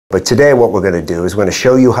But today what we're going to do is we're going to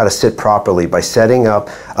show you how to sit properly by setting up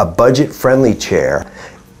a budget-friendly chair,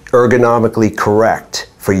 ergonomically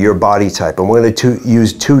correct for your body type. And we're going to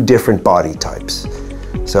use two different body types.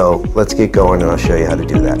 So let's get going and I'll show you how to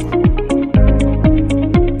do that.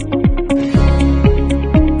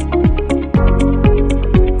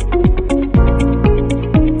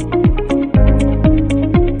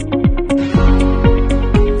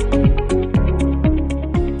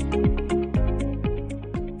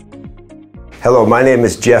 Hello, my name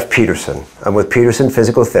is Jeff Peterson. I'm with Peterson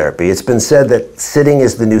Physical Therapy. It's been said that sitting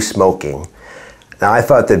is the new smoking. Now, I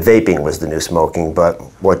thought that vaping was the new smoking, but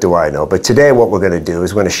what do I know? But today what we're going to do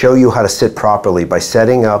is we're going to show you how to sit properly by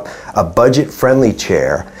setting up a budget-friendly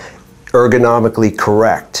chair, ergonomically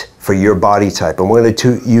correct for your body type. And we're going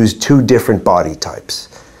to use two different body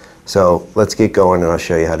types. So let's get going and I'll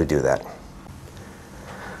show you how to do that.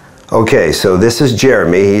 Okay, so this is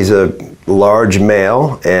Jeremy. He's a large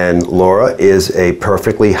male and Laura is a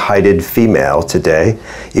perfectly heighted female today.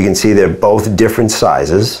 You can see they're both different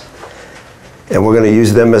sizes and we're going to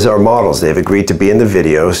use them as our models. They've agreed to be in the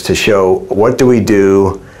videos to show what do we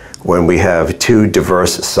do when we have two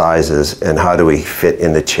diverse sizes and how do we fit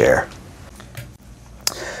in the chair.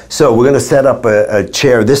 So we're going to set up a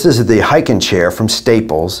chair. This is the hiking chair from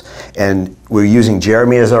Staples, and we're using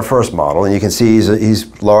Jeremy as our first model. And you can see he's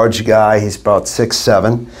a large guy. He's about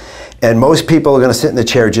 6'7". And most people are going to sit in the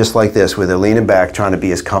chair just like this, where they're leaning back, trying to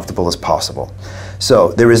be as comfortable as possible. So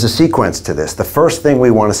there is a sequence to this. The first thing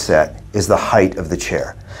we want to set is the height of the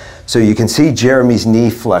chair. So you can see Jeremy's knee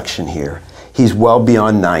flexion here. He's well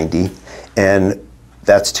beyond 90, and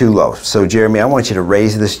that's too low. So Jeremy, I want you to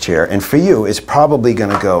raise this chair, and for you, it's probably going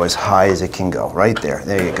to go as high as it can go, right there.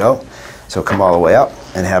 There you go. So come all the way up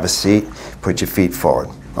and have a seat. Put your feet forward.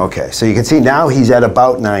 Okay, so you can see now he's at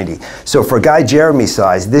about 90. So for a guy Jeremy's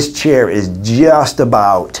size, this chair is just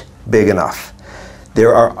about big enough.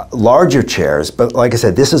 There are larger chairs, but like I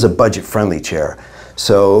said, this is a budget-friendly chair.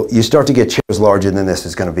 So you start to get chairs larger than this,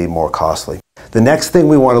 it's going to be more costly. The next thing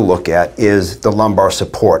we want to look at is the lumbar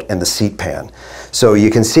support and the seat pan. So you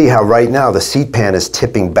can see how right now the seat pan is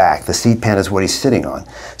tipping back. The seat pan is what he's sitting on.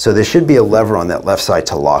 So there should be a lever on that left side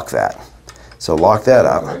to lock that. So lock that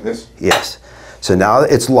up. Like this? Yes. So now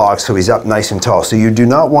it's locked, so he's up nice and tall. So you do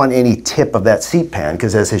not want any tip of that seat pan,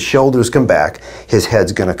 because as his shoulders come back, his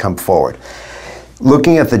head's going to come forward.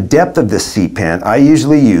 Looking at the depth of this seat pan, I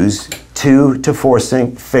usually use 2 to 4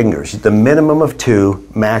 fingers, the minimum of 2,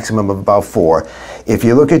 maximum of about 4. If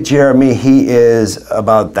you look at Jeremy, he is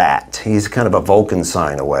about that. He's kind of a Vulcan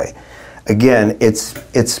sign away. Again, it's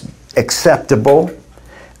acceptable,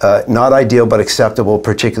 not ideal, but acceptable,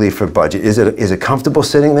 particularly for budget. Is it comfortable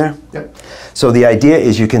sitting there? Yep. So the idea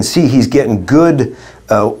is you can see he's getting good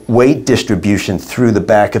weight distribution through the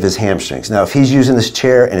back of his hamstrings. Now, if he's using this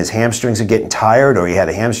chair and his hamstrings are getting tired, or he had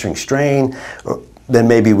a hamstring strain, then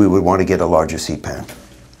maybe we would want to get a larger seat pan.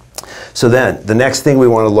 So then, the next thing we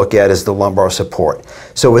want to look at is the lumbar support.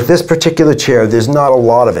 So with this particular chair, there's not a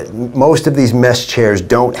lot of it. Most of these mesh chairs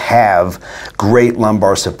don't have great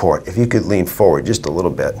lumbar support. If you could lean forward just a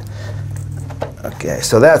little bit. Okay,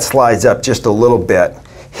 so that slides up just a little bit.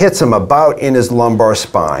 Hits him about in his lumbar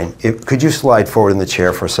spine. Could you slide forward in the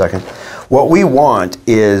chair for a second? What we want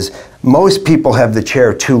is, most people have the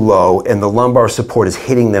chair too low and the lumbar support is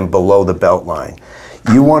hitting them below the belt line.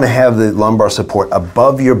 You want to have the lumbar support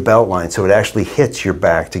above your belt line so it actually hits your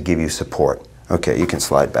back to give you support. Okay, you can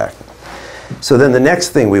slide back. So then the next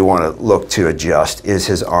thing we want to look to adjust is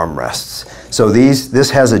his armrests. So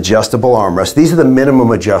this has adjustable armrests. These are the minimum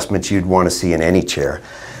adjustments you'd want to see in any chair.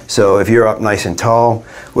 So if you're up nice and tall,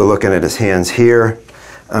 we're looking at his hands here.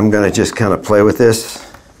 I'm going to just kind of play with this.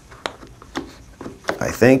 I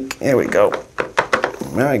think, there we go.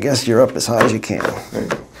 Well, I guess you're up as high as you can.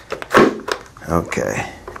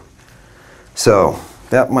 Okay. So,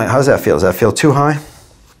 how's that feel? Does that feel too high?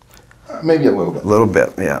 Maybe a little bit. A little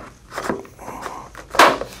bit, yeah.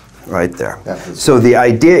 Right there. So the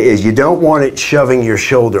idea is you don't want it shoving your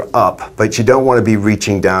shoulder up, but you don't want to be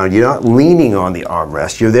reaching down. You're not leaning on the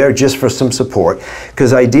armrest. You're there just for some support,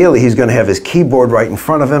 because ideally he's going to have his keyboard right in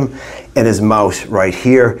front of him and his mouse right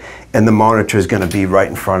here, and the monitor is going to be right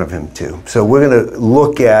in front of him too. So we're going to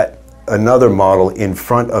look at another model in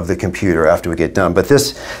front of the computer after we get done. But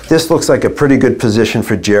this looks like a pretty good position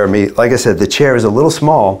for Jeremy. Like I said, the chair is a little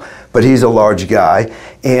small, but he's a large guy.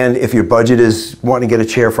 And if your budget is wanting to get a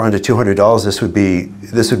chair for under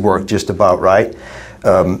 $200, this would work just about right.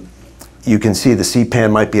 You can see the seat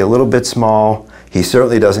pan might be a little bit small. He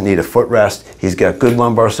certainly doesn't need a footrest. He's got good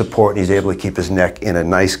lumbar support, and he's able to keep his neck in a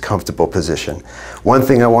nice, comfortable position. One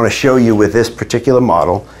thing I want to show you with this particular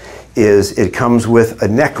model is it comes with a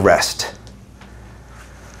neck rest.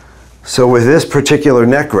 So with this particular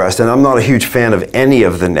neck rest, and I'm not a huge fan of any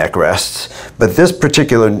of the neck rests, but this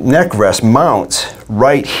particular neck rest mounts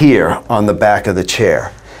right here on the back of the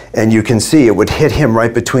chair. And you can see it would hit him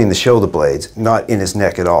right between the shoulder blades, not in his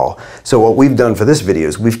neck at all. So what we've done for this video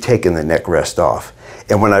is we've taken the neck rest off.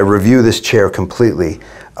 And when I review this chair completely,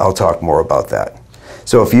 I'll talk more about that.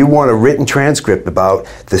 So if you want a written transcript about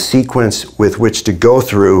the sequence with which to go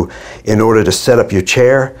through in order to set up your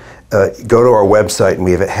chair, go to our website and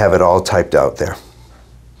we have it all typed out there.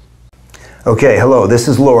 Okay, hello, this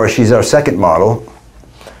is Laura. She's our second model.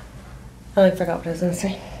 I forgot what I was going to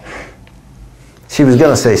say. She was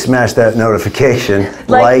going to say smash that notification,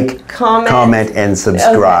 like comment, and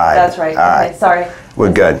subscribe. Okay, that's right. All right. Okay, sorry.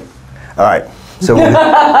 We're good. All right. So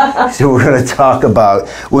we're going to talk about,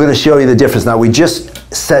 we're going to show you the difference. Now we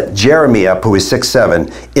just set Jeremy up, who is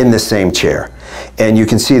 6'7", in the same chair. And you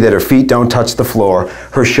can see that her feet don't touch the floor,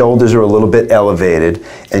 her shoulders are a little bit elevated,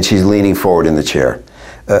 and she's leaning forward in the chair.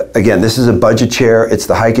 Again, this is a budget chair, it's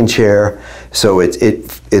the hiking chair, so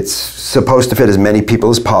it's supposed to fit as many people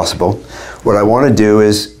as possible. What I want to do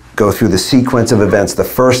is go through the sequence of events. The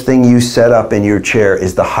first thing you set up in your chair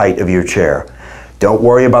is the height of your chair. Don't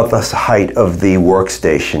worry about the height of the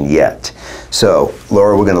workstation yet. So,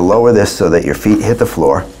 Laura, we're going to lower this so that your feet hit the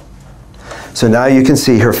floor. So now you can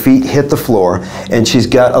see her feet hit the floor, and she's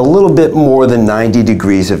got a little bit more than 90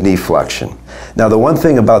 degrees of knee flexion. Now the one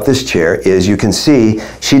thing about this chair is you can see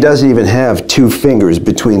she doesn't even have two fingers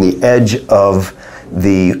between the edge of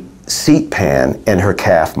the seat pan and her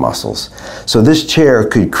calf muscles. So this chair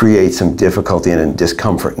could create some difficulty and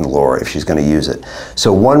discomfort in Laura if she's going to use it.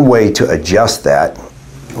 So one way to adjust that,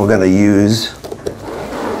 we're going to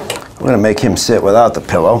make him sit without the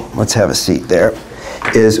pillow. Let's have a seat there.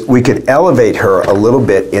 Is we could elevate her a little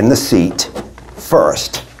bit in the seat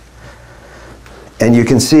first. And you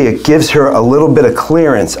can see it gives her a little bit of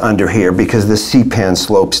clearance under here because the seat pan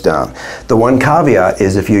slopes down. The one caveat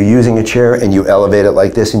is if you're using a chair and you elevate it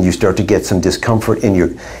like this and you start to get some discomfort in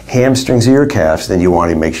your hamstrings or your calves, then you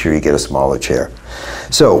want to make sure you get a smaller chair.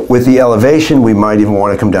 So with the elevation, we might even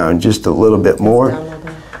want to come down just a little bit more.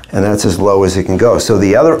 And that's as low as it can go. So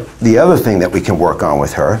the other thing that we can work on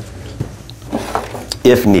with her,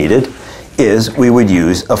 if needed, is we would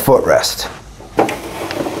use a footrest.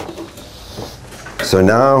 So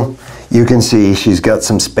now you can see she's got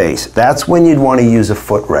some space. That's when you'd want to use a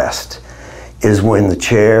footrest, is when the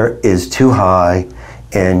chair is too high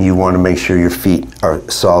and you want to make sure your feet are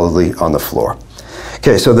solidly on the floor.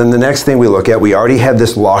 Okay, so then the next thing we look at, we already had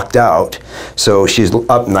this locked out, so she's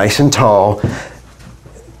up nice and tall.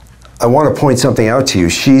 I want to point something out to you.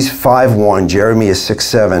 She's 5'1", Jeremy is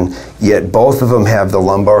 6'7", yet both of them have the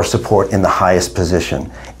lumbar support in the highest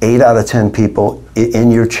position. 8 out of 10 people in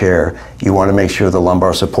your chair, you want to make sure the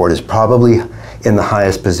lumbar support is probably in the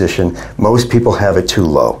highest position. Most people have it too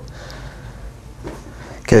low.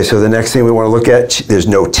 Okay, so the next thing we want to look at, there's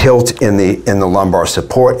no tilt in the lumbar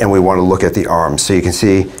support, and we want to look at the arms. So you can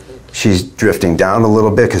see she's drifting down a little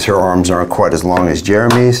bit because her arms aren't quite as long as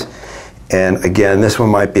Jeremy's. And again, this one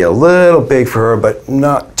might be a little big for her, but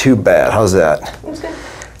not too bad. How's that? Okay.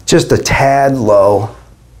 Just a tad low,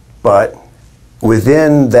 but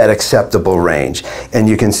within that acceptable range. And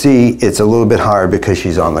you can see it's a little bit higher because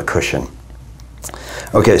she's on the cushion.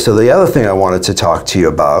 Okay, so the other thing I wanted to talk to you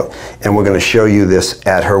about, and we're going to show you this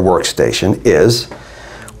at her workstation, is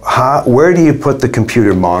where do you put the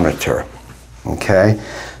computer monitor? Okay,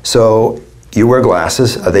 so you wear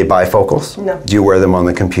glasses. Are they bifocals? No. Do you wear them on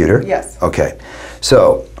the computer? Yes. Okay.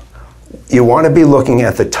 So you want to be looking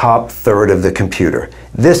at the top third of the computer.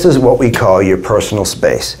 This is what we call your personal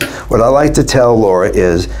space. What I like to tell Laura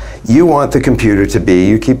is you want the computer to be,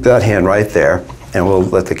 you keep that hand right there, and we'll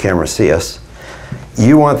let the camera see us.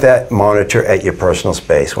 You want that monitor at your personal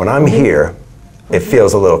space. When I'm here, it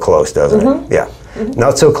feels a little close, doesn't it? Yeah.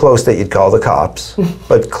 Not so close that you'd call the cops,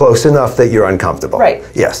 but close enough that you're uncomfortable. Right.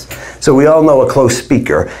 Yes. So we all know a close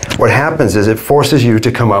speaker. What happens is it forces you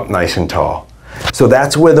to come up nice and tall. So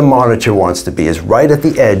that's where the monitor wants to be, is right at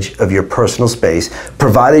the edge of your personal space,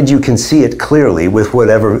 provided you can see it clearly with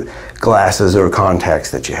whatever glasses or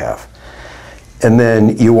contacts that you have. And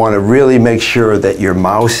then you want to really make sure that your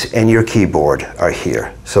mouse and your keyboard are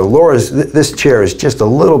here. So this chair is just a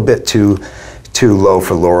little bit too low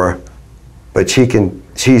for Laura. But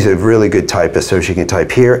she's a really good typist, so she can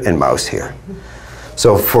type here and mouse here.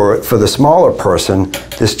 So for the smaller person,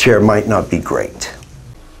 this chair might not be great.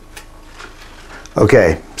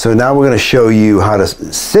 Okay, so now we're going to show you how to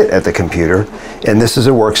sit at the computer. And this is a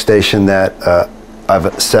workstation that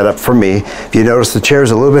I've set up for me. If you notice, the chair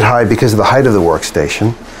is a little bit high because of the height of the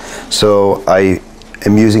workstation. So I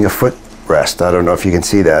am using a foot rest. I don't know if you can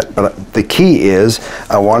see that, but the key is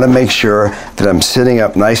I want to make sure that I'm sitting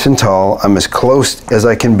up nice and tall. I'm as close as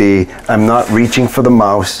I can be. I'm not reaching for the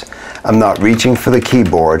mouse. I'm not reaching for the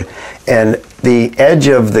keyboard. And the edge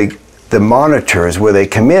of the monitors, where they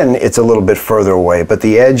come in, it's a little bit further away, but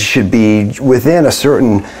the edge should be within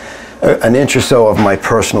an inch or so of my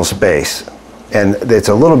personal space. And it's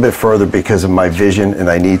a little bit further because of my vision, and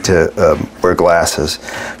I need to wear glasses.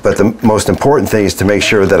 But the most important thing is to make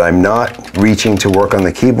sure that I'm not reaching to work on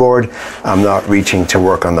the keyboard, I'm not reaching to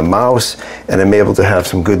work on the mouse, and I'm able to have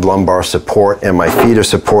some good lumbar support, and my feet are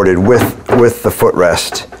supported with the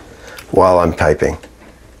footrest while I'm typing.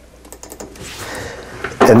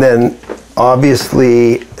 And then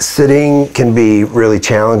obviously sitting can be really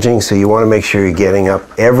challenging, so you want to make sure you're getting up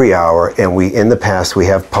every hour. And in the past we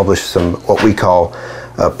have published some what we call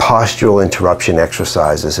postural interruption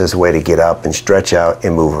exercises as a way to get up and stretch out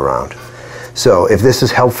and move around. So if this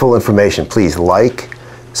is helpful information, please like,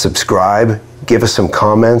 subscribe, give us some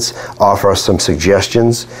comments, offer us some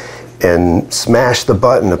suggestions, and smash the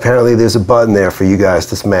button. Apparently there's a button there for you guys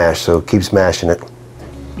to smash, so keep smashing it.